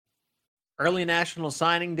Early National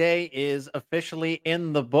Signing Day is officially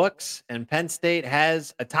in the books, and Penn State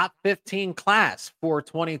has a top 15 class for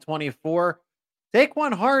 2024.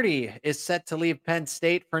 Daequan Hardy is set to leave Penn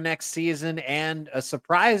State for next season, and a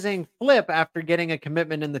surprising flip after getting a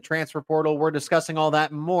commitment in the transfer portal. We're discussing all that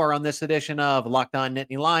and more on this edition of Locked On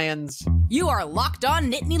Nittany Lions. You are Locked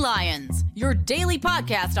On Nittany Lions, your daily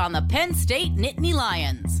podcast on the Penn State Nittany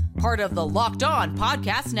Lions, part of the Locked On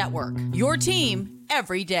Podcast Network, your team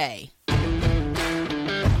every day.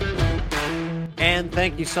 And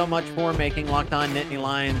thank you so much for making Locked On Nittany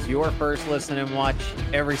Lions your first listen and watch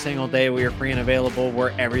every single day. We are free and available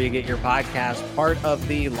wherever you get your podcast, part of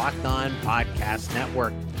the Locked On Podcast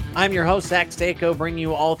Network. I'm your host, Zach Stako, bringing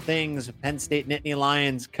you all things Penn State Nittany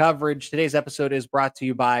Lions coverage. Today's episode is brought to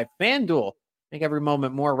you by FanDuel. Make every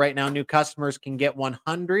moment more. Right now, new customers can get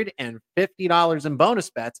 $150 in bonus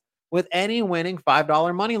bets with any winning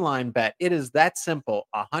 $5 money line bet. It is that simple.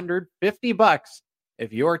 $150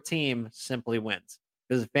 if your team simply wins.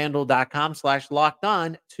 Visit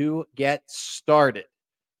FanDuel.com/lockedon to get started.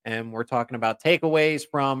 And we're talking about takeaways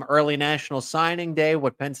from early National Signing Day,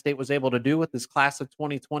 what Penn State was able to do with this class of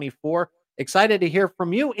 2024. Excited to hear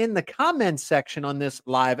from you in the comments section on this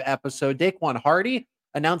live episode. Daequan Hardy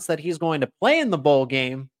announced that he's going to play in the bowl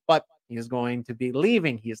game, but he is going to be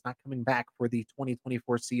leaving. He is not coming back for the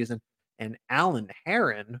 2024 season. And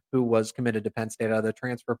Herron, who was committed to Penn State out of the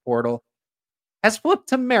transfer portal, has flipped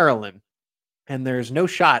to Maryland, and there's no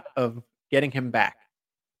shot of getting him back.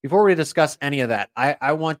 Before we discuss any of that,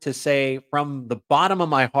 I want to say from the bottom of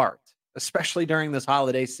my heart, especially during this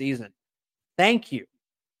holiday season, thank you.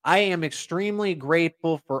 I am extremely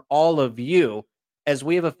grateful for all of you as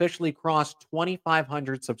we have officially crossed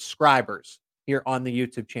 2,500 subscribers here on the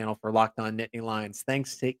YouTube channel for Locked On Nittany Lions.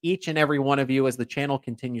 Thanks to each and every one of you as the channel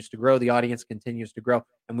continues to grow, the audience continues to grow,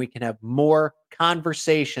 and we can have more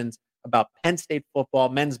conversations about Penn State football,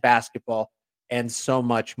 men's basketball, and so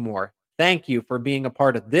much more. Thank you for being a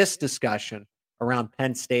part of this discussion around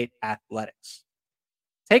Penn State athletics.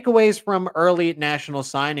 Takeaways from early National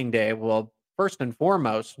Signing Day. Well, first and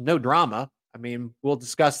foremost, no drama. I mean, we'll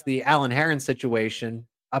discuss the Allen Herron situation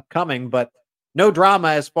upcoming, but no drama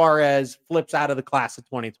as far as flips out of the class of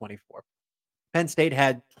 2024. Penn State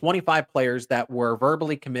had 25 players that were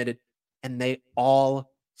verbally committed, and they all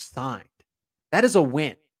signed. That is a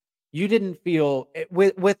win. You didn't feel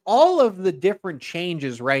with all of the different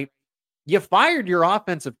changes, right? You fired your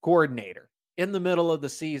offensive coordinator in the middle of the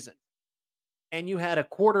season, and you had a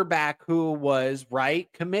quarterback who was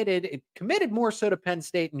committed more so to Penn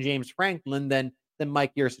State and James Franklin than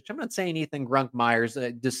Mike Yurcich. I'm not saying Ethan Grunkmeyer's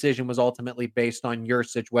decision was ultimately based on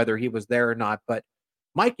Yurcich, whether he was there or not, but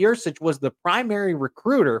Mike Yurcich was the primary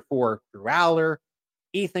recruiter for Drew Aller,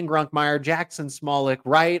 Ethan Grunkmeyer, Jackson Smolik,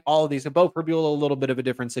 right? All of these. Bo Pribula, a little bit of a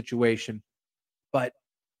different situation. But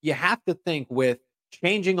you have to think with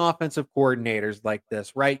changing offensive coordinators like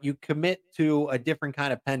this, right? You commit to a different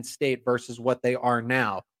kind of Penn State versus what they are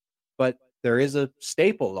now. But there is a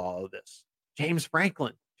staple to all of this. James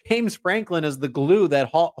Franklin. James Franklin is the glue that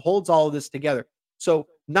holds all of this together. So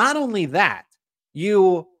not only that,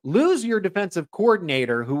 you lose your defensive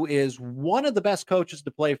coordinator, who is one of the best coaches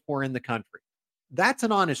to play for in the country. That's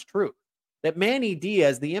an honest truth. That Manny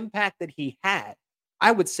Diaz, the impact that he had,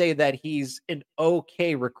 I would say that he's an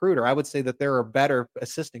okay recruiter. I would say that there are better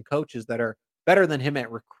assistant coaches that are better than him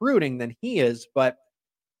at recruiting than he is. But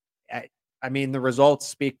I mean, the results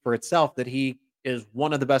speak for itself that he is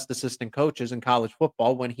one of the best assistant coaches in college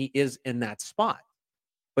football when he is in that spot.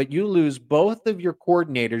 But you lose both of your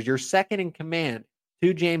coordinators, your second in command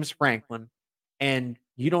to James Franklin, and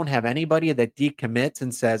you don't have anybody that decommits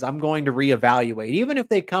and says, I'm going to reevaluate. Even if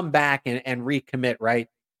they come back and recommit, right?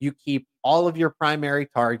 You keep all of your primary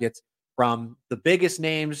targets from the biggest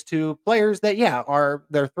names to players that,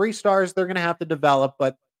 they're 3 stars. They're going to have to develop,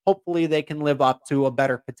 but hopefully they can live up to a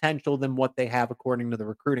better potential than what they have according to the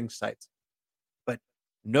recruiting sites. But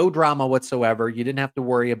no drama whatsoever. You didn't have to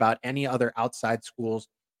worry about any other outside schools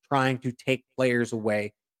trying to take players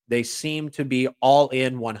away. They seem to be all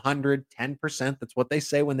in 110%. That's what they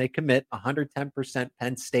say when they commit, 110%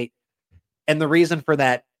 Penn State. And the reason for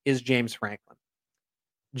that is James Franklin.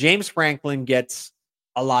 James Franklin gets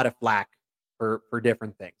a lot of flack for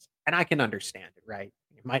different things. And I can understand it, right?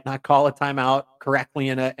 You might not call a timeout correctly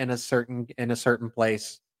in a certain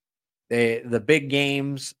place. The big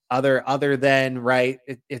games, other than, right,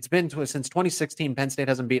 it's been since 2016, Penn State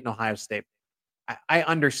hasn't beaten Ohio State. I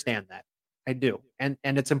understand that. I do. And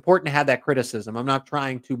it's important to have that criticism. I'm not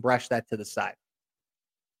trying to brush that to the side.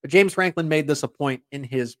 But James Franklin made this a point in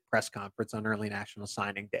his press conference on early National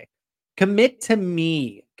Signing Day. Commit to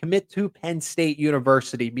me. Commit to Penn State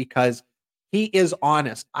University, because He is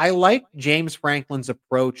honest. I like James Franklin's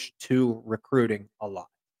approach to recruiting a lot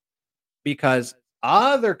because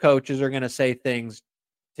other coaches are going to say things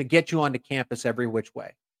to get you onto campus every which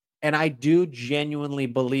way. And I do genuinely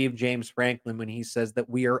believe James Franklin when he says that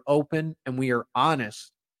we are open and we are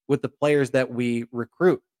honest with the players that we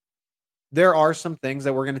recruit. There are some things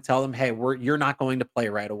that we're going to tell them, hey, you're not going to play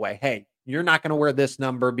right away. Hey, you're not going to wear this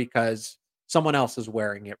number because someone else is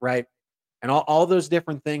wearing it, right? And all those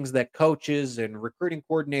different things that coaches and recruiting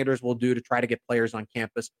coordinators will do to try to get players on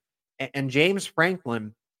campus. And James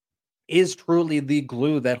Franklin is truly the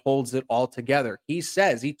glue that holds it all together. He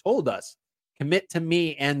told us, commit to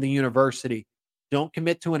me and the university. Don't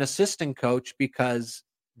commit to an assistant coach because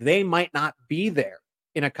they might not be there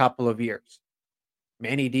in a couple of years.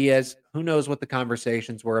 Manny Diaz, who knows what the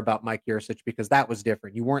conversations were about Mike Yurcich because that was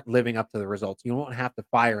different. You weren't living up to the results. You don't have to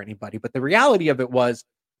fire anybody. But the reality of it was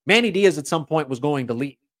Manny Diaz at some point was going to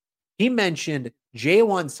leave. He mentioned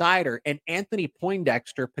J1 Sider and Anthony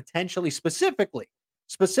Poindexter potentially specifically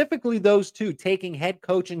those two taking head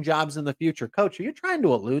coaching jobs in the future. Coach, are you trying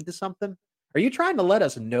to allude to something? Are you trying to let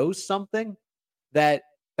us know something that's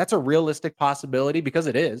a realistic possibility? Because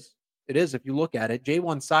it is. It is if you look at it.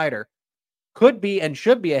 J1 Sider could be and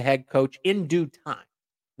should be a head coach in due time.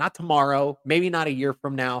 Not tomorrow, maybe not a year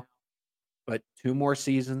from now, but 2 more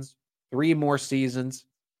seasons, 3 more seasons.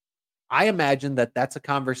 I imagine that that's a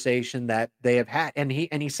conversation that they have had. And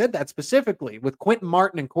he said that specifically with Quentin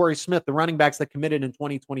Martin and Corey Smith, the running backs that committed in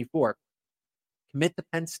 2024. Commit to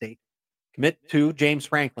Penn State. Commit to James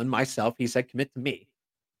Franklin, myself. He said commit to me.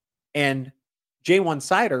 And J1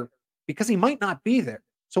 Sider, because he might not be there.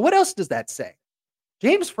 So what else does that say?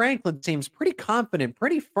 James Franklin seems pretty confident,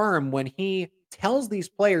 pretty firm when he tells these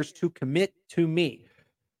players to commit to me.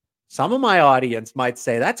 Some of my audience might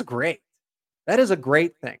say, that's great. That is a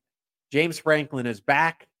great thing. James Franklin is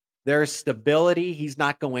back. There's stability. He's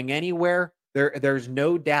not going anywhere. There's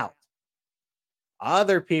no doubt.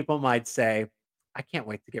 Other people might say, I can't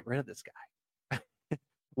wait to get rid of this guy.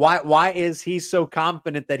 Why is he so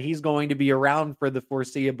confident that he's going to be around for the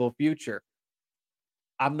foreseeable future?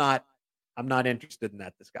 I'm not interested in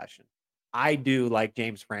that discussion. I do like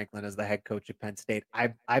James Franklin as the head coach at Penn State.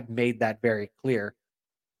 I've made that very clear.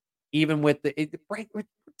 Even with the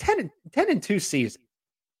 10-2 season.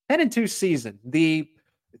 10-2 season. The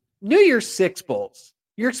New Year's Six Bowls.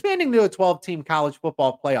 You're expanding to a 12-team college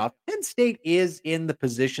football playoff. Penn State is in the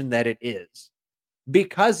position that it is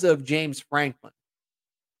because of James Franklin.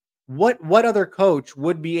 What other coach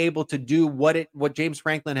would be able to do what James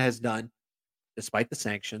Franklin has done, despite the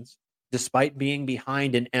sanctions, despite being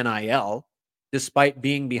behind in NIL, despite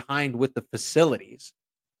being behind with the facilities?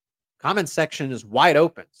 Comment section is wide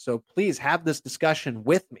open, so please have this discussion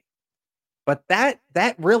with me. But that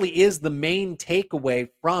really is the main takeaway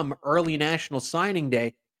from early National Signing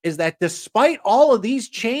Day, is that despite all of these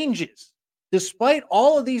changes, despite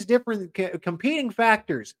all of these different competing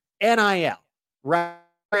factors, NIL,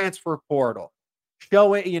 transfer portal,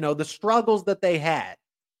 showing, the struggles that they had,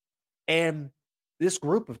 and this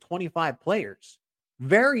group of 25 players,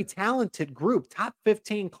 very talented group, top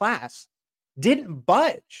 15 class, didn't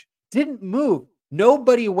budge, didn't move.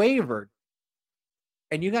 Nobody wavered.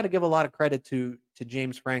 And you got to give a lot of credit to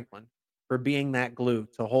James Franklin for being that glue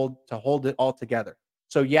to hold it all together.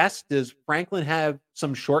 So yes, does Franklin have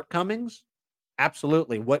some shortcomings?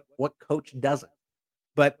 Absolutely. What coach doesn't?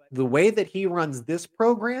 But the way that he runs this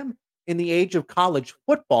program in the age of college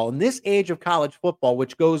football, in this age of college football,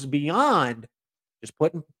 which goes beyond just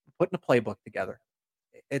putting a playbook together.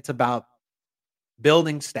 It's about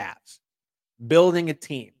building staffs, building a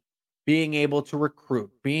team, being able to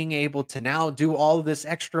recruit, being able to now do all of this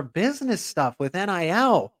extra business stuff with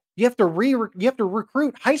NIL. You have to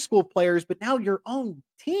recruit high school players, but now your own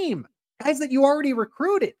team, guys that you already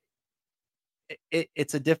recruited.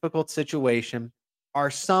 It's a difficult situation. Are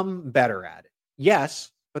some better at it?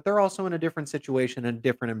 Yes, but they're also in a different situation and a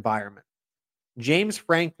different environment. James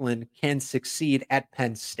Franklin can succeed at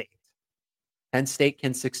Penn State. Penn State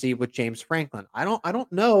can succeed with James Franklin. I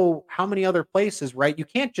don't know how many other places, right? You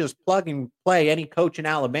can't just plug and play any coach in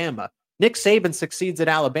Alabama. Nick Saban succeeds at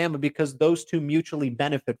Alabama because those two mutually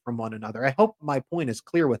benefit from one another. I hope my point is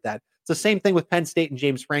clear with that. It's the same thing with Penn State and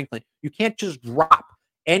James Franklin. You can't just drop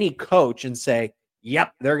any coach and say,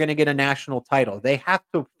 yep, they're going to get a national title. They have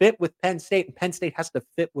to fit with Penn State, and Penn State has to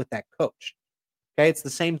fit with that coach. Okay, it's the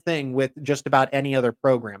same thing with just about any other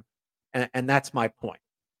program, and that's my point.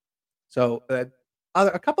 So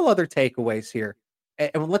a couple other takeaways here,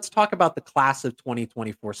 and let's talk about the class of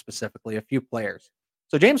 2024 specifically, a few players.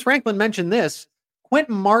 So James Franklin mentioned this.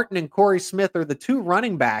 Quentin Martin and Corey Smith are the two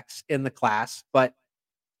running backs in the class, but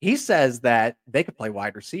He says that they could play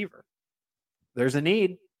wide receiver. There's a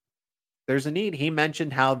need. There's a need. He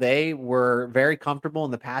mentioned how they were very comfortable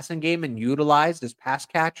in the passing game and utilized as pass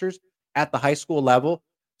catchers at the high school level,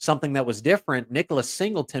 something that was different. Nicholas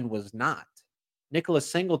Singleton was not. Nicholas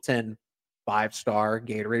Singleton, 5-star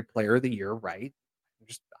Gatorade Player of the Year, right?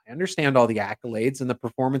 I understand all the accolades and the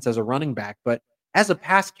performance as a running back, but as a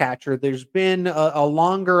pass catcher, there's been a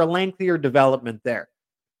lengthier development there.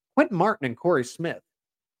 Quentin Martin and Corey Smith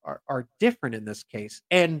are different in this case,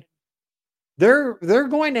 and they're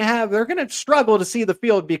going to struggle to see the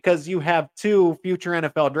field because you have 2 future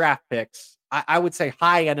NFL draft picks. I would say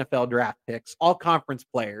high NFL draft picks, all conference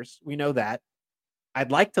players. We know that.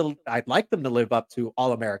 I'd like them to live up to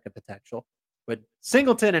All-America potential, but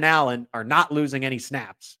Singleton and Allen are not losing any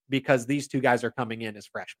snaps because these 2 guys are coming in as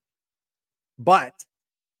freshmen. But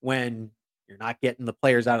when you're not getting the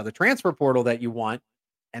players out of the transfer portal that you want,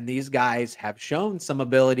 and these guys have shown some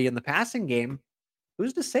ability in the passing game,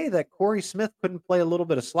 who's to say that Corey Smith couldn't play a little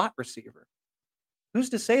bit of slot receiver? Who's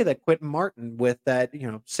to say that Quentin Martin with that,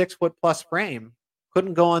 6-foot plus frame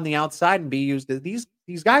couldn't go on the outside and be used? These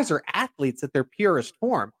guys are athletes at their purest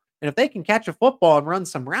form. And if they can catch a football and run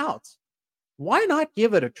some routes, why not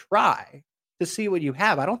give it a try to see what you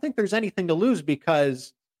have? I don't think there's anything to lose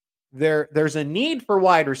because there's a need for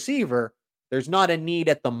wide receiver. There's not a need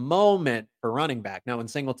at the moment for running back. Now, when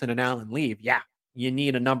Singleton and Allen leave, you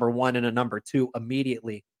need a number 1 and a number 2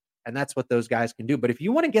 immediately. And that's what those guys can do. But if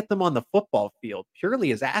you want to get them on the football field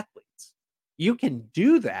purely as athletes, you can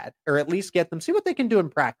do that, or at least get them, see what they can do in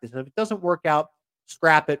practice. If it doesn't work out,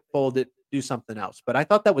 scrap it, fold it, do something else. But I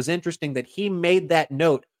thought that was interesting that he made that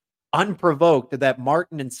note unprovoked that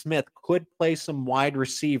Martin and Smith could play some wide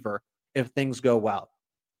receiver if things go well.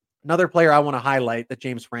 Another player I want to highlight that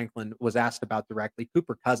James Franklin was asked about directly,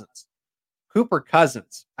 Cooper Cousins. Cooper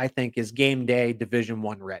Cousins, I think, is game day Division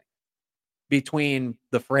I ready. Between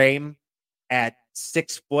the frame at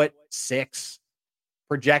 6'6",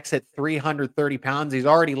 projects at 330 pounds. He's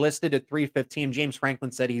already listed at 315. James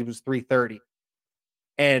Franklin said he was 330.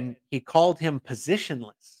 And he called him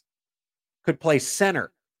positionless. Could play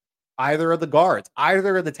center, either of the guards,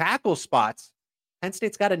 either of the tackle spots. Penn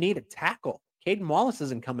State's got a needed tackle. Caden Wallace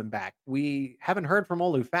isn't coming back. We haven't heard from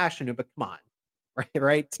Olu Fashanu, but come on,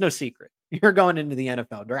 right? It's no secret. You're going into the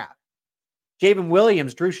NFL draft. Javen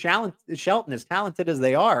Williams, Drew Shelton, as talented as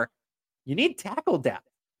they are, you need tackle depth.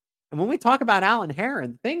 And when we talk about Allen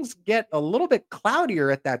Herron, things get a little bit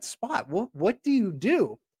cloudier at that spot. What do you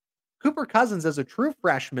do? Cooper Cousins, as a true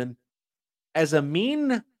freshman, as a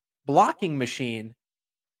mean blocking machine,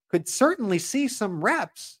 could certainly see some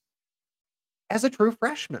reps as a true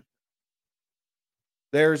freshman.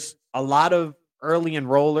 There's a lot of early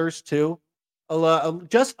enrollers, too.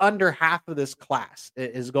 Just under half of this class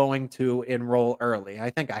is going to enroll early. I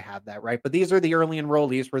think I have that right. But these are the early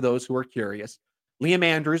enrollees for those who are curious. Liam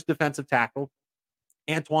Andrews, defensive tackle.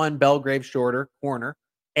 Antoine Belgrave, shorter, corner.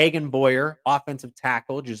 Egan Boyer, offensive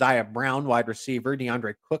tackle. Josiah Brown, wide receiver.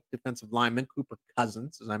 DeAndre Cook, defensive lineman. Cooper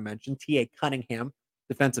Cousins, as I mentioned. T.A. Cunningham,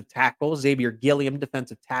 defensive tackle. Xavier Gilliam,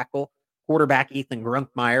 defensive tackle. Quarterback Ethan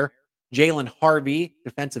Grunkmeyer. Jalen Harvey,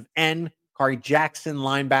 defensive end. Kari Jackson,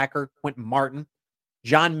 linebacker. Quentin Martin.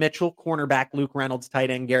 John Mitchell, cornerback. Luke Reynolds,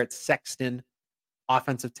 tight end. Garrett Sexton,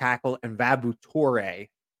 offensive tackle. And Vabu Torre,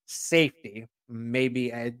 safety.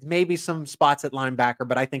 Maybe some spots at linebacker,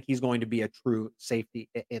 but I think he's going to be a true safety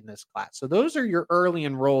in this class. So those are your early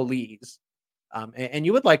enrollees. And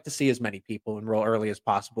you would like to see as many people enroll early as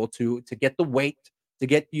possible to get the weight, to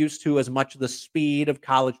get used to as much of the speed of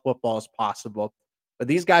college football as possible. But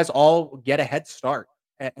these guys all get a head start,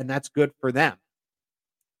 and that's good for them.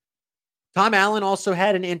 Tom Allen also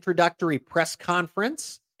had an introductory press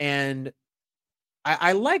conference, and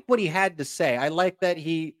I like what he had to say. I like that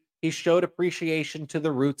he showed appreciation to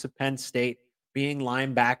the roots of Penn State, being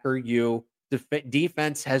linebacker.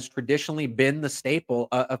 Defense has traditionally been the staple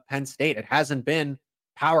of Penn State. It hasn't been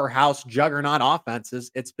powerhouse juggernaut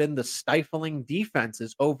offenses. It's been the stifling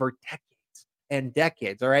defenses over decades and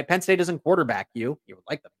decades. All right. Penn State doesn't quarterback you. You would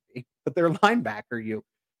like them to be, but they're linebacker you.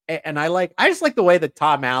 And I just like the way that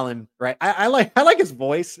Tom Allen, right? I like his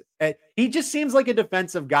voice. He just seems like a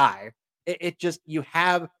defensive guy.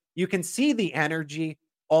 You can see the energy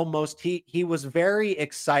almost. He was very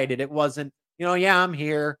excited. It wasn't, I'm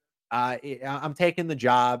here. I'm taking the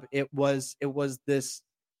job. It was this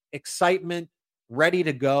excitement, ready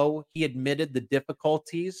to go. He admitted the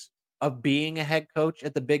difficulties of being a head coach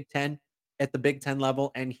at the Big Ten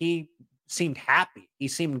level, and he seemed happy. He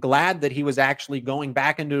seemed glad that he was actually going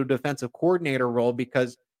back into a defensive coordinator role,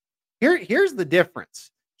 because here's the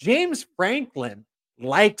difference. James Franklin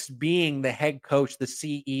likes being the head coach, the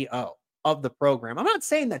CEO of the program. I'm not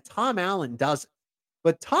saying that Tom Allen doesn't,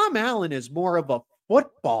 but Tom Allen is more of a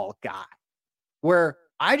football guy where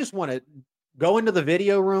I just want to go into the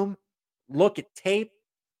video room, look at tape,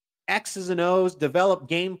 X's and O's, develop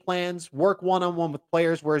game plans, work one-on-one with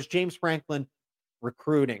players, whereas James Franklin,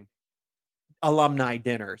 recruiting, alumni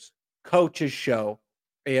dinners, coaches show,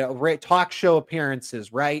 talk show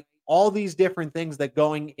appearances, right? All these different things that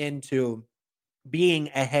going into being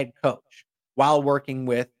a head coach while working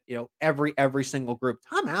with, every single group.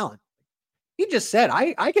 Tom Allen, he just said,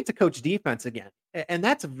 I get to coach defense again. And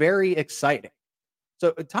that's very exciting.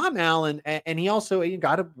 So Tom Allen, and he also he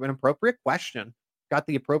got an appropriate question, got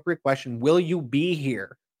the appropriate question. Will you be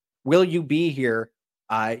here? Will you be here?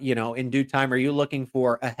 In due time, are you looking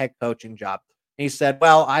for a head coaching job? And he said,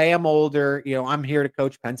 well, I am older. I'm here to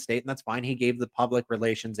coach Penn State, and that's fine. He gave the public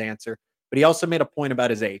relations answer, but he also made a point about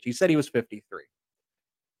his age. He said he was 53.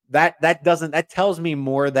 That tells me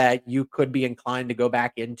more that you could be inclined to go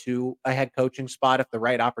back into a head coaching spot if the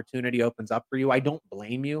right opportunity opens up for you. I don't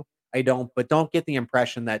blame you. I don't, but don't get the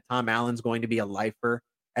impression that Tom Allen's going to be a lifer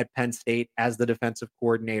at Penn State as the defensive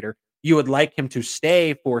coordinator. You would like him to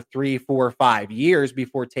stay for 3, 4, 5 years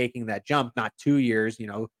before taking that jump, not 2 years,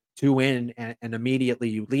 2 in and immediately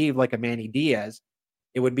you leave like a Manny Diaz.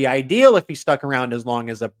 It would be ideal if he stuck around as long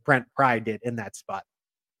as a Brent Pry did in that spot.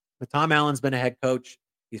 But Tom Allen's been a head coach.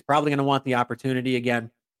 He's probably going to want the opportunity again.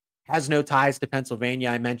 Has no ties to Pennsylvania.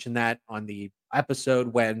 I mentioned that on the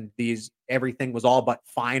episode when everything was all but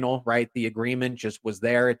final, right? The agreement just was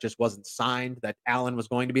there. It just wasn't signed that Allen was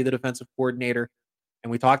going to be the defensive coordinator.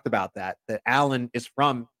 And we talked about that Allen is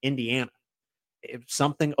from Indiana. If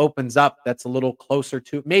something opens up that's a little closer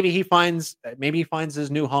to, maybe he finds his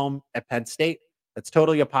new home at Penn State. That's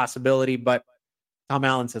totally a possibility. But Tom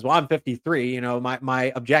Allen says, well, I'm 53.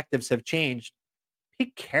 My objectives have changed.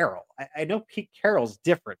 Pete Carroll. I know Pete Carroll's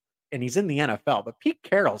different and he's in the NFL, but Pete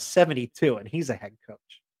Carroll's 72 and he's a head coach.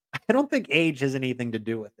 I don't think age has anything to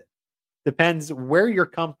do with it. Depends where you're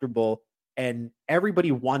comfortable, and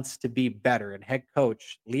everybody wants to be better. And head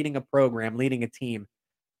coach, leading a program, leading a team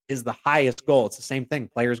is the highest goal. It's the same thing.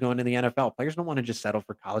 Players going to the NFL. Players don't want to just settle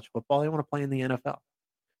for college football. They want to play in the NFL.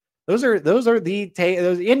 Those are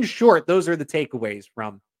in short, those are the takeaways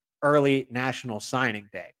from early National Signing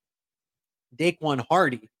Day. Daequan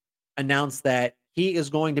Hardy announced that he is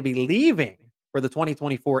going to be leaving for the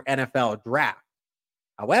 2024 NFL Draft.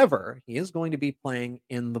 However, he is going to be playing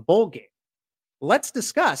in the bowl game. Let's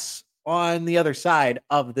discuss on the other side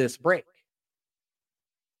of this break.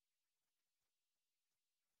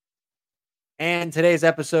 And today's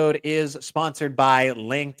episode is sponsored by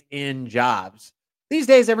LinkedIn Jobs. These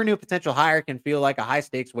days, every new potential hire can feel like a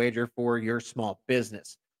high-stakes wager for your small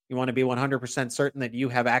business. You want to be 100% certain that you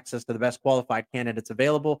have access to the best qualified candidates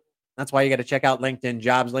available. That's why you got to check out LinkedIn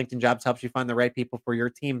Jobs. LinkedIn Jobs helps you find the right people for your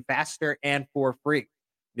team faster and for free.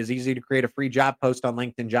 It is easy to create a free job post on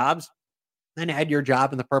LinkedIn Jobs, then add your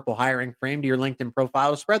job in the purple hiring frame to your LinkedIn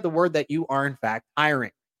profile to spread the word that you are in fact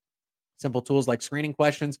hiring. Simple tools like screening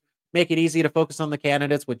questions make it easy to focus on the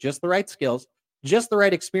candidates with just the right skills, just the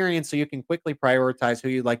right experience, so you can quickly prioritize who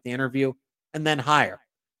you'd like to interview and then hire.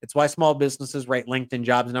 It's why small businesses rate LinkedIn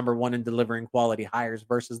Jobs #1 in delivering quality hires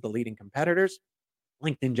versus the leading competitors.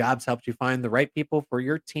 LinkedIn Jobs helps you find the right people for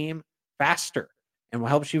your team faster and will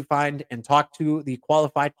help you find and talk to the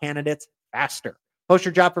qualified candidates faster. Post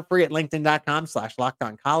your job for free at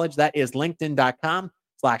linkedin.com/lockedoncollege. That is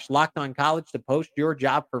linkedin.com/lockedoncollege to post your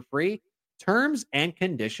job for free. Terms and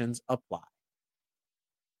conditions apply.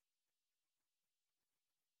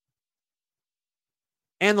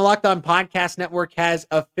 And the Locked On Podcast Network has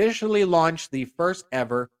officially launched the first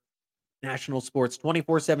ever national sports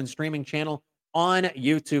 24/7 streaming channel on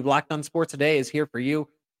YouTube. Locked On Sports Today is here for you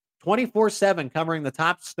 24/7, covering the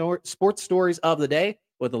top sports stories of the day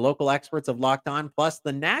with the local experts of Locked On, plus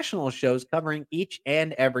the national shows covering each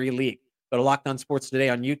and every league. Go to Locked On Sports Today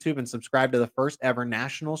on YouTube and subscribe to the first ever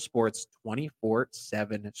national sports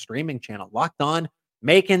 24/7 streaming channel. Locked On,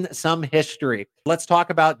 making some history. Let's talk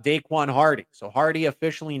about Daequan Hardy. So Hardy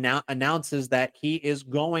officially now announces that he is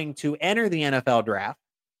going to enter the NFL draft,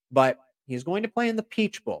 but he's going to play in the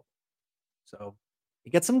Peach Bowl. So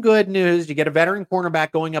you get some good news. You get a veteran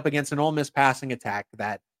cornerback going up against an Ole Miss passing attack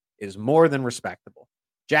that is more than respectable.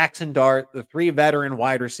 Jackson Dart, the 3 veteran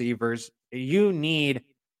wide receivers. You need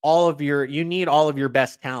all of your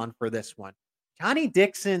best talent for this one. Johnny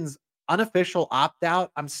Dixon's unofficial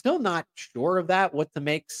opt-out, I'm still not sure of that, what to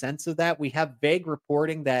make sense of that. We have vague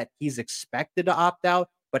reporting that he's expected to opt out,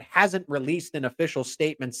 but hasn't released an official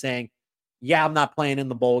statement saying, yeah, I'm not playing in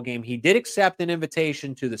the bowl game. He did accept an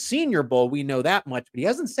invitation to the Senior Bowl. We know that much, but he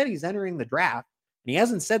hasn't said he's entering the draft. And he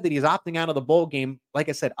hasn't said that he's opting out of the bowl game, like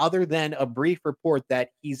I said, other than a brief report that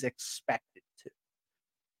he's expected to.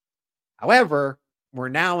 However, we're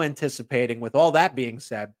now anticipating, with all that being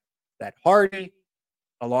said, that Hardy,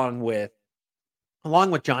 along with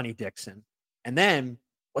Johnny Dixon, and then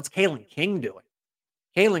what's Kalen King doing?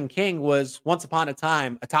 Kalen King was once upon a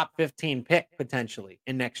time a top 15 pick potentially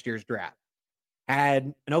in next year's draft.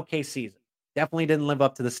 Had an okay season. Definitely didn't live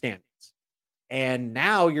up to the standards. And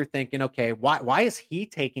now you're thinking, okay, why is he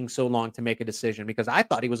taking so long to make a decision? Because I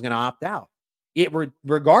thought he was going to opt out.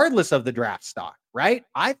 Regardless of the draft stock, right?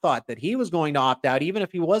 I thought that he was going to opt out, even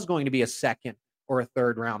if he was going to be a second or a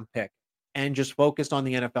third round pick, and just focused on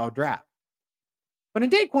the NFL draft. But in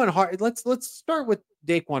Daequan Hardy, let's start with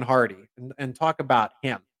Daequan Hardy and talk about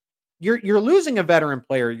him. You're losing a veteran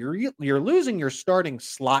player. You're losing your starting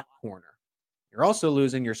slot corner. You're also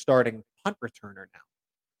losing your starting punt returner now.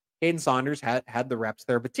 Caden Saunders had the reps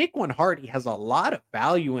there, but Daequan Hardy has a lot of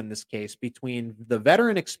value in this case between the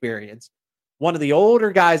veteran experience, one of the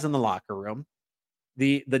older guys in the locker room,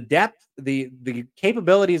 the depth, the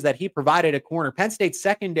capabilities that he provided at corner. Penn State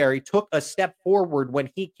secondary took a step forward when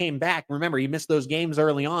he came back. Remember, he missed those games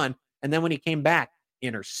early on, and then when he came back,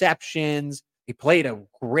 interceptions. He played a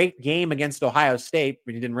great game against Ohio State,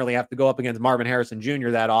 but he didn't really have to go up against Marvin Harrison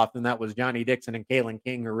Jr. that often. That was Johnny Dixon and Kalen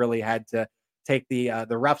King who really had to take the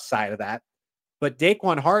rough side of that. But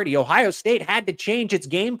Daequan Hardy, Ohio State had to change its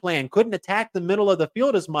game plan, couldn't attack the middle of the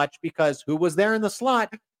field as much because who was there in the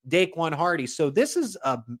slot? Daequan Hardy. So this is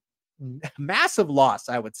a massive loss,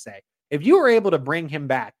 I would say. If you were able to bring him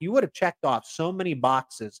back, you would have checked off so many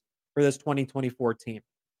boxes for this 2024 team.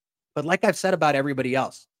 But like I've said about everybody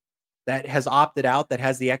else that has opted out, that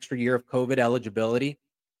has the extra year of COVID eligibility,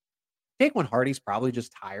 Daequan Hardy's probably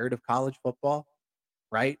just tired of college football,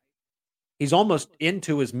 right? He's almost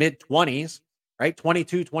into his mid-20s, right?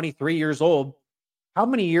 22, 23 years old. How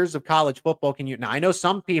many years of college football can you... Now, I know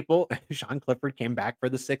some people, Sean Clifford came back for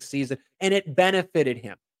the 6th season, and it benefited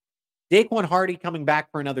him. Daequan Hardy coming back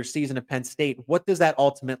for another season at Penn State, what does that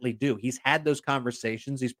ultimately do? He's had those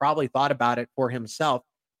conversations. He's probably thought about it for himself.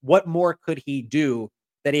 What more could he do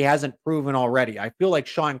that he hasn't proven already? I feel like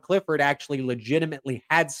Sean Clifford actually legitimately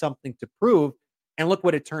had something to prove. And look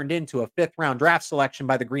what it turned into, a 5th-round draft selection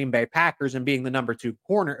by the Green Bay Packers and being the number 2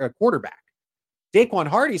 quarterback. Daequan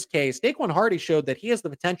Hardy's case, Daequan Hardy showed that he has the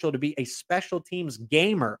potential to be a special teams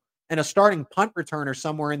gamer and a starting punt returner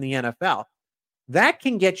somewhere in the NFL. That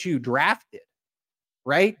can get you drafted,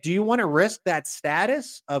 right? Do you want to risk that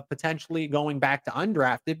status of potentially going back to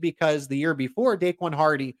undrafted? Because the year before, Daequan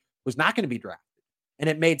Hardy was not going to be drafted. And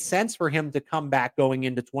it made sense for him to come back going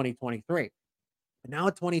into 2023. But now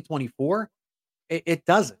at 2024, it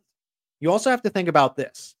doesn't. You also have to think about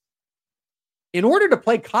this. In order to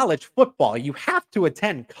play college football, you have to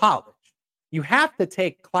attend college. You have to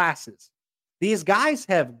take classes. These guys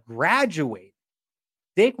have graduated.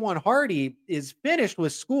 Daequan Hardy is finished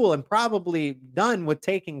with school and probably done with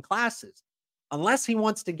taking classes. Unless he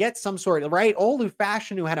wants to get some sort of, right? Olu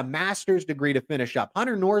Fashion, who had a master's degree to finish up.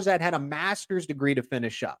 Hunter Norzad had a master's degree to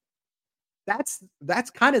finish up. That's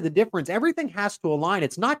kind of the difference. Everything has to align.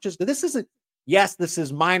 It's not just, this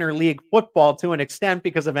is minor league football to an extent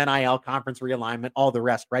because of NIL, conference realignment, all the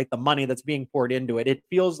rest, right? The money that's being poured into it. It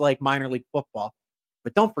feels like minor league football.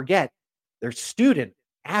 But don't forget, they're student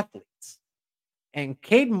athletes. And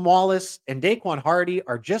Caden Wallace and Daequan Hardy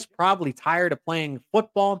are just probably tired of playing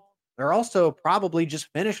football. They're also probably just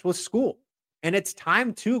finished with school. And it's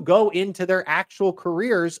time to go into their actual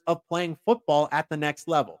careers of playing football at the next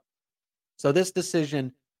level. So this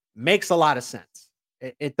decision makes a lot of sense.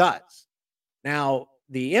 It does. Now,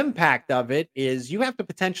 the impact of it is you have to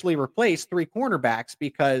potentially replace 3 cornerbacks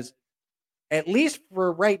because, at least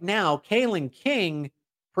for right now, Kalen King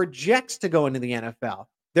projects to go into the NFL.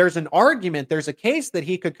 There's an argument, there's a case that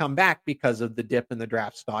he could come back because of the dip in the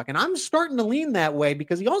draft stock. And I'm starting to lean that way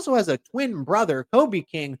because he also has a twin brother, Kobe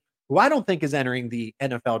King, who I don't think is entering the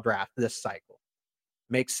NFL draft this cycle.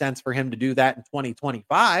 Makes sense for him to do that in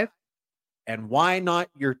 2025. And why not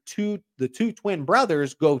the two twin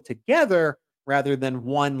brothers go together rather than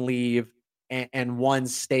one leave and one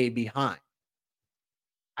stay behind?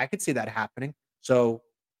 I could see that happening. So,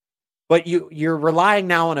 but you're relying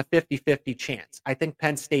now on a 50-50 chance. I think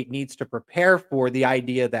Penn State needs to prepare for the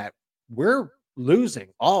idea that we're losing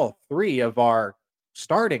all 3 of our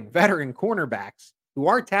starting veteran cornerbacks who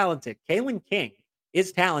are talented. Kalen King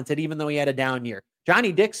is talented, even though he had a down year.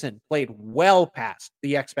 Johnny Dixon played well past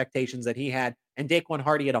the expectations that he had, and Daequan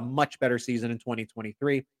Hardy had a much better season in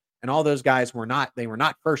 2023. And all those guys were not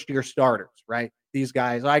first-year starters, right? These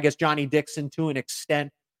guys, I guess Johnny Dixon to an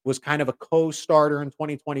extent was kind of a co-starter in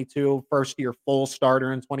 2022, first-year full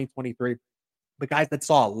starter in 2023. The guys that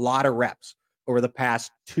saw a lot of reps over the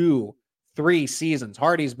past 2-3 seasons.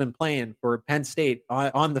 Hardy's been playing for Penn State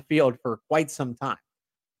on the field for quite some time.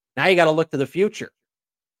 Now you got to look to the future.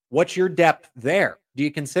 What's your depth there? Do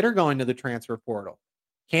you consider going to the transfer portal?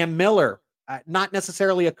 Cam Miller, not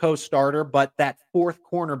necessarily a co-starter, but that fourth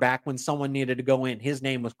cornerback when someone needed to go in, his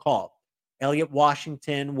name was called. Elliott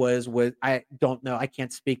Washington was I don't know. I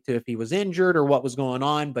can't speak to if he was injured or what was going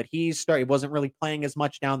on, but he wasn't really playing as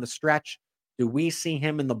much down the stretch. Do we see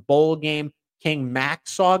him in the bowl game? King Mack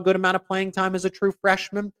saw a good amount of playing time as a true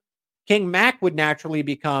freshman. King Mack would naturally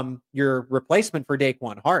become your replacement for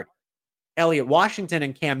Daequan Hardy. Elliott Washington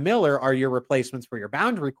and Cam Miller are your replacements for your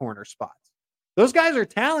boundary corner spots. Those guys are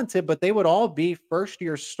talented, but they would all be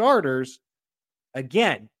first-year starters,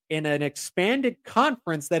 again, in an expanded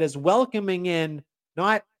conference that is welcoming in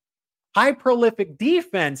not high prolific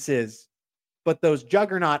defenses, but those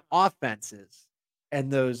juggernaut offenses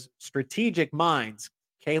and those strategic minds,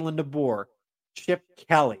 Kalen DeBoer, Chip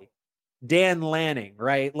Kelly, Dan Lanning,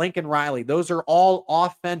 right? Lincoln Riley. Those are all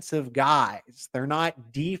offensive guys. They're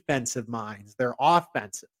not defensive minds. They're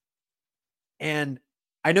offensive. And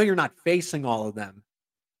I know you're not facing all of them,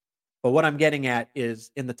 but what I'm getting at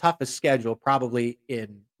is in the toughest schedule, probably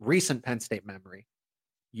in recent Penn State memory,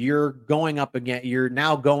 you're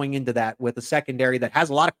now going into that with a secondary that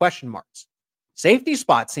has a lot of question marks. Safety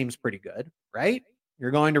spot seems pretty good, right?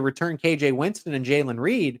 You're going to return KJ Winston and Jalen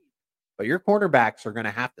Reed, but your quarterbacks are going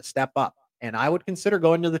to have to step up. And I would consider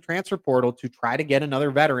going to the transfer portal to try to get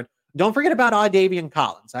another veteran. Don't forget about Daequan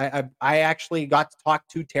Collins. I actually got to talk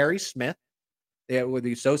to Terry Smith, with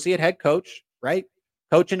the associate head coach, right?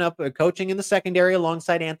 Coaching in the secondary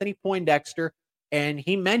alongside Anthony Poindexter. And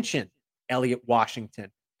he mentioned Elliott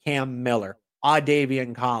Washington, Cam Miller,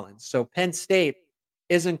 Daequan Collins. So Penn State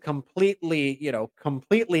isn't completely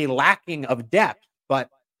lacking of depth, but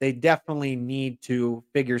they definitely need to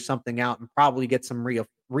figure something out and probably get some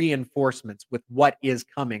reinforcements with what is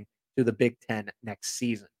coming to the Big Ten next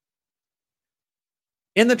season.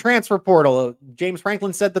 In the transfer portal, James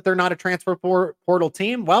Franklin said that they're not a transfer portal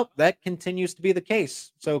team. Well, that continues to be the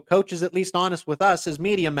case. So coach is at least honest with us as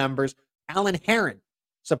media members. Alan Herron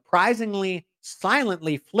surprisingly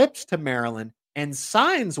silently flips to Maryland and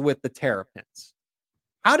signs with the Terrapins.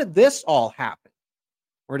 How did this all happen?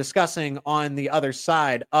 We're discussing on the other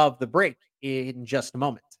side of the break in just a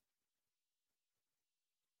moment.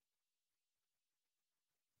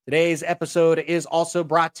 Today's episode is also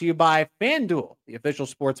brought to you by FanDuel, the official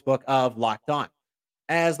sportsbook of Locked On.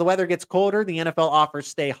 As the weather gets colder, the NFL offers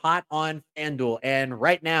stay hot on FanDuel. And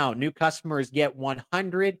right now, new customers get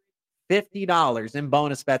 $150 in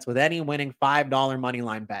bonus bets with any winning $5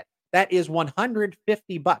 moneyline bet. That is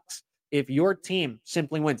 $150 if your team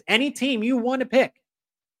simply wins. Any team you want to pick,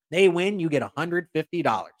 they win, you get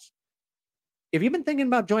 $150. If you've been thinking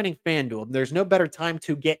about joining FanDuel, there's no better time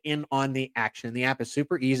to get in on the action. The app is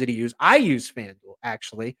super easy to use. I use FanDuel,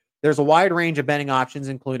 actually. There's a wide range of betting options,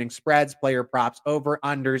 including spreads, player props,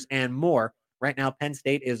 over-unders, and more. Right now, Penn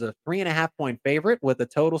State is a 3.5-point favorite with a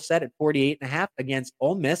total set at 48.5 against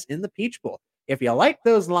Ole Miss in the Peach Bowl. If you like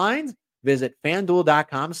those lines, visit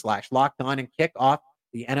FanDuel.com/lockedon and kick off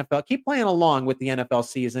the NFL. Keep playing along with the NFL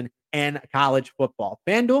season and college football.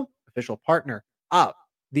 FanDuel, official partner of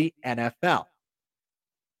the NFL.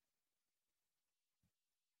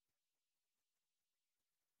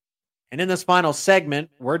 And in this final segment,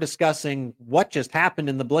 we're discussing what just happened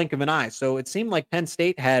in the blink of an eye. So it seemed like Penn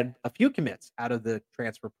State had a few commits out of the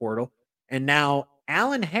transfer portal. And now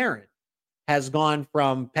Alan Herron has gone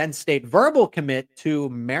from Penn State verbal commit to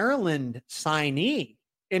Maryland signee,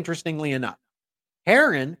 interestingly enough.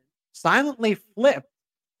 Herron silently flipped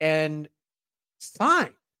and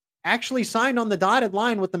actually signed on the dotted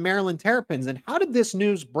line with the Maryland Terrapins. And how did this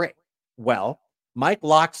news break? Well, Mike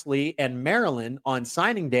Locksley and Maryland on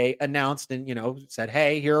signing day announced and, said,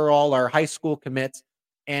 hey, here are all our high school commits,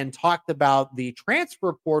 and talked about the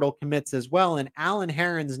transfer portal commits as well. And Alan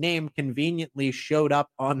Herron's name conveniently showed up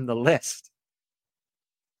on the list.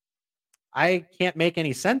 I can't make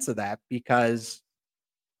any sense of that because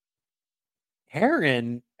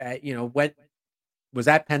Herron, was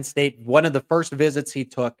at Penn State, one of the first visits he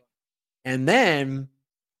took, and then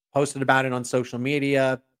posted about it on social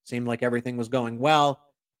media. Seemed like everything was going well,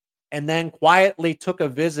 and then quietly took a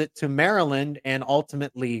visit to Maryland and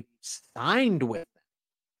ultimately signed with them.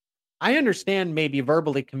 I understand maybe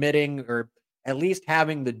verbally committing or at least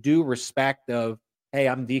having the due respect of, hey,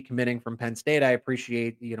 I'm decommitting from Penn State. I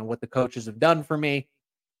appreciate, what the coaches have done for me.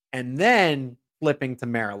 and then flipping to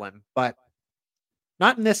Maryland, but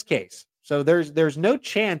not in this case. So there's no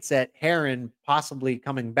chance at Herron possibly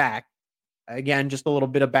coming back. Again, just a little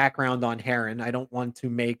bit of background on Herron. I don't want to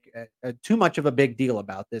make too much of a big deal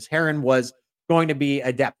about this. Herron was going to be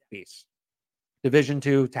a depth piece. Division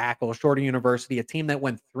II tackle, Shorter University, a team that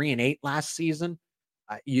went 3-8 last season.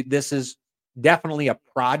 This is definitely a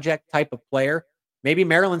project type of player. Maybe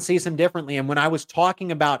Maryland sees him differently. And when I was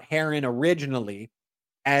talking about Herron originally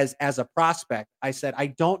as a prospect, I said, I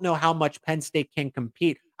don't know how much Penn State can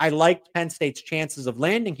compete. I liked Penn State's chances of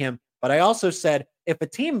landing him, but I also said, if a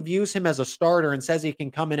team views him as a starter and says he can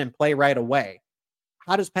come in and play right away,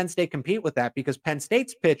 how does Penn State compete with that? Because Penn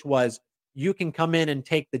State's pitch was, you can come in and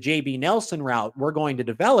take the JB Nelson route. We're going to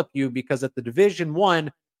develop you because at the Division I,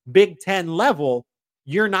 Big Ten level,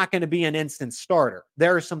 you're not going to be an instant starter.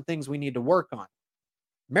 There are some things we need to work on.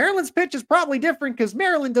 Maryland's pitch is probably different because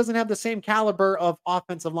Maryland doesn't have the same caliber of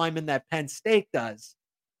offensive linemen that Penn State does.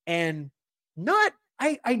 And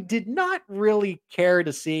I did not really care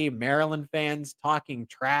to see Maryland fans talking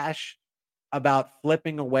trash about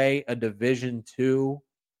flipping away a Division II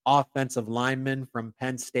offensive lineman from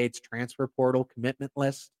Penn State's transfer portal commitment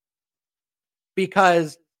list,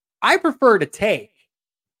 because I prefer to take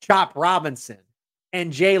Chop Robinson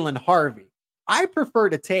and Jalen Harvey. I prefer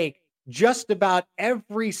to take just about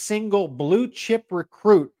every single blue chip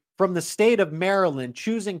recruit from the state of Maryland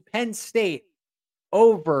choosing Penn State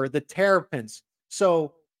over the Terrapins.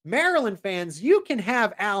 So Maryland fans, you can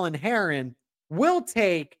have Alan Herron. We'll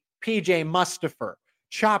take PJ Mustipher,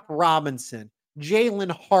 Chop Robinson,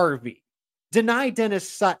 Jalen Harvey, deny Dennis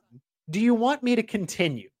Sutton. Do you want me to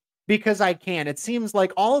continue? Because I can. It seems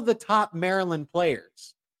like all of the top Maryland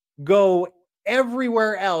players go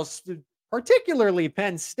everywhere else, particularly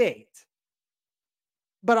Penn State.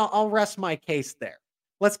 But I'll rest my case there.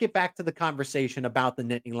 Let's get back to the conversation about the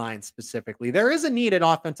Nittany Lions specifically. There is a needed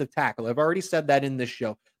offensive tackle. I've already said that in this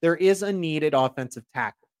show. There is a needed offensive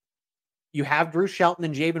tackle. You have Drew Shelton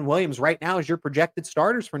and Javen Williams right now as your projected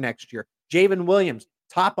starters for next year. Javen Williams,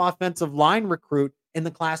 top offensive line recruit in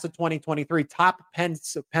the class of 2023, top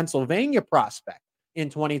Pennsylvania prospect in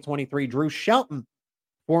 2023. Drew Shelton,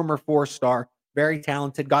 former 4-star, very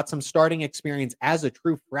talented, got some starting experience as a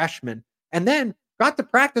true freshman, and then got to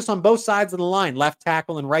practice on both sides of the line, left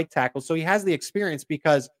tackle and right tackle. So he has the experience,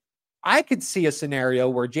 because I could see a scenario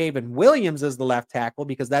where Javen Williams is the left tackle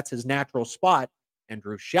because that's his natural spot, and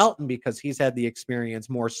Drew Shelton because he's had the experience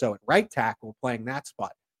more so at right tackle playing that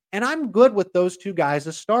spot. And I'm good with those two guys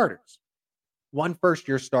as starters. One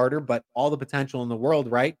first-year starter, but all the potential in the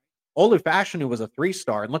world, right? Olu Fashanu was a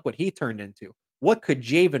 3-star, and look what he turned into. What could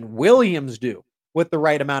Javen Williams do with the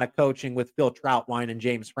right amount of coaching with Phil Troutwine and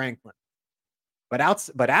James Franklin? But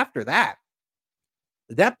after that,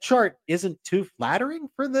 the depth chart isn't too flattering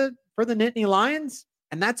for the Nittany Lions,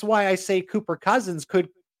 and that's why I say Cooper Cousins could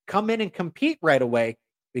come in and compete right away,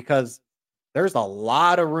 because there's a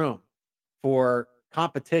lot of room for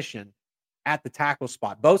competition at the tackle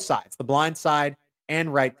spot, both sides, the blind side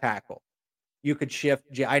and right tackle. You could shift.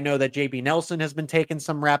 I know that JB Nelson has been taking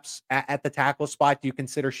some reps at the tackle spot. Do you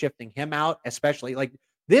consider shifting him out? Especially like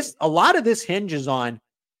this, a lot of this hinges on,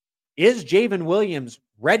 is Javen Williams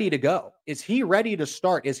ready to go? Is he ready to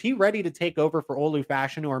start? Is he ready to take over for Olu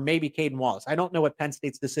Fashanu or maybe Caden Wallace? I don't know what Penn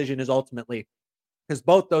State's decision is ultimately, because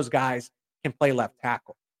both those guys can play left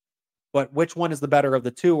tackle. But which one is the better of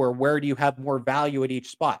the two, or where do you have more value at each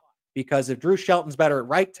spot? Because if Drew Shelton's better at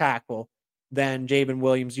right tackle than Javen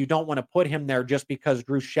Williams, you don't want to put him there just because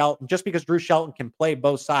Drew Shelton can play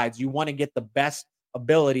both sides. You want to get the best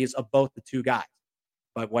abilities of both the two guys.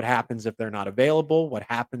 But what happens if they're not available? What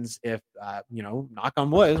happens if, knock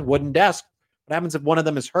on wood, wooden desk, what happens if one of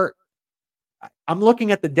them is hurt? I'm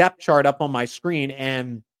looking at the depth chart up on my screen,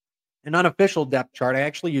 and an unofficial depth chart. I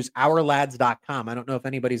actually use ourlads.com. I don't know if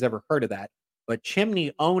anybody's ever heard of that, but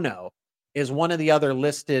Chimney Ono is one of the other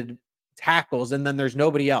listed tackles, and then there's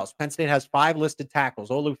nobody else. Penn State has 5 listed tackles: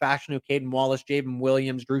 Olu Fashanu, Caden Wallace, Javen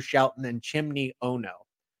Williams, Drew Shelton, and Chimney Ono.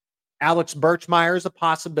 Alex Birchmeyer is a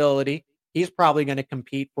possibility. He's probably going to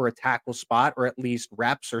compete for a tackle spot, or at least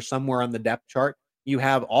reps, or somewhere on the depth chart. You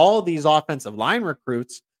have all these offensive line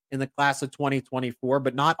recruits in the class of 2024,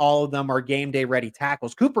 but not all of them are game day ready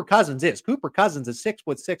tackles. Cooper Cousins is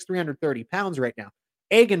 6'6", 330 pounds right now.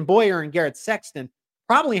 Agan Boyer and Garrett Sexton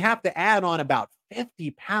probably have to add on about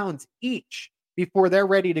 50 pounds each before they're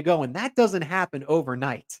ready to go. And that doesn't happen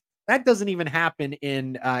overnight. That doesn't even happen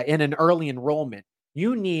in an early enrollment.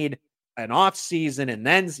 You need an off season, and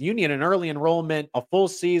then you need an early enrollment, a full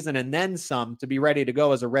season, and then some to be ready to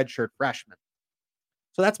go as a redshirt freshman.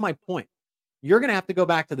 So that's my point. you're going to have to go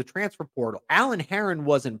back to the transfer portal. Alan Herron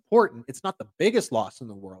was important. It's not the biggest loss in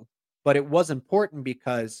the world, but it was important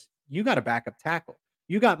because you got a backup tackle.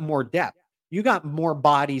 You got more depth. You got more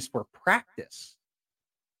bodies for practice.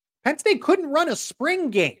 Penn State couldn't run a spring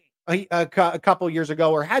game a couple years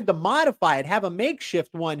ago, or had to modify it, have a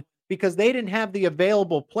makeshift one, because they didn't have the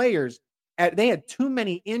available players. They had too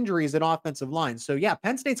many injuries at offensive line. So, yeah,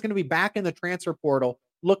 Penn State's going to be back in the transfer portal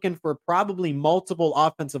looking for probably multiple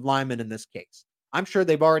offensive linemen in this case. I'm sure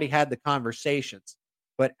they've already had the conversations.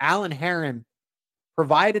 But Alan Herron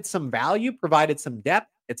provided some value, provided some depth.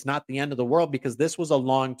 It's not the end of the world because this was a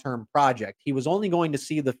long-term project. He was only going to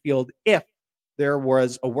see the field if there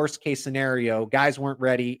was a worst-case scenario. Guys weren't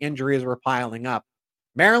ready. Injuries were piling up.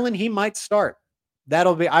 Maryland, he might start.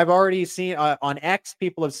 I've already seen on X,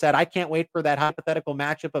 people have said, I can't wait for that hypothetical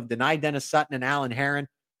matchup of Dennis Sutton and Alan Herron.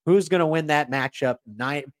 Who's going to win that matchup?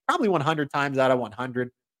 Probably 100 times out of 100.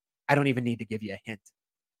 I don't even need to give you a hint.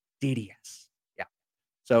 DDS. Yeah.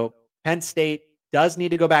 So Penn State does need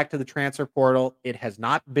to go back to the transfer portal. It has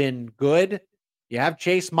not been good. You have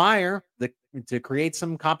Chase Meyer to create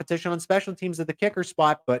some competition on special teams at the kicker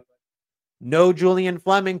spot, but no Julian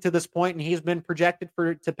Fleming to this point, and he's been projected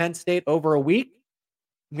to Penn State over a week.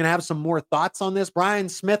 I'm going to have some more thoughts on this. Brian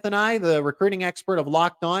Smith and I, the recruiting expert of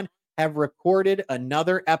Locked On, have recorded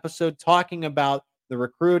another episode talking about the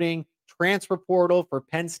recruiting transfer portal for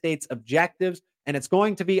Penn State's objectives, and it's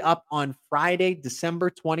going to be up on Friday, December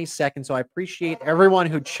 22nd. So I appreciate everyone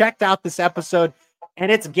who checked out this episode, and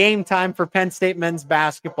it's game time for Penn State men's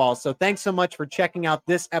basketball. So thanks so much for checking out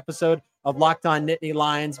this episode of Locked On Nittany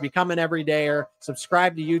Lions. Become an everydayer.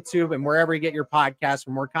 Subscribe to YouTube and wherever you get your podcasts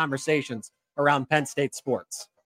for more conversations around Penn State sports.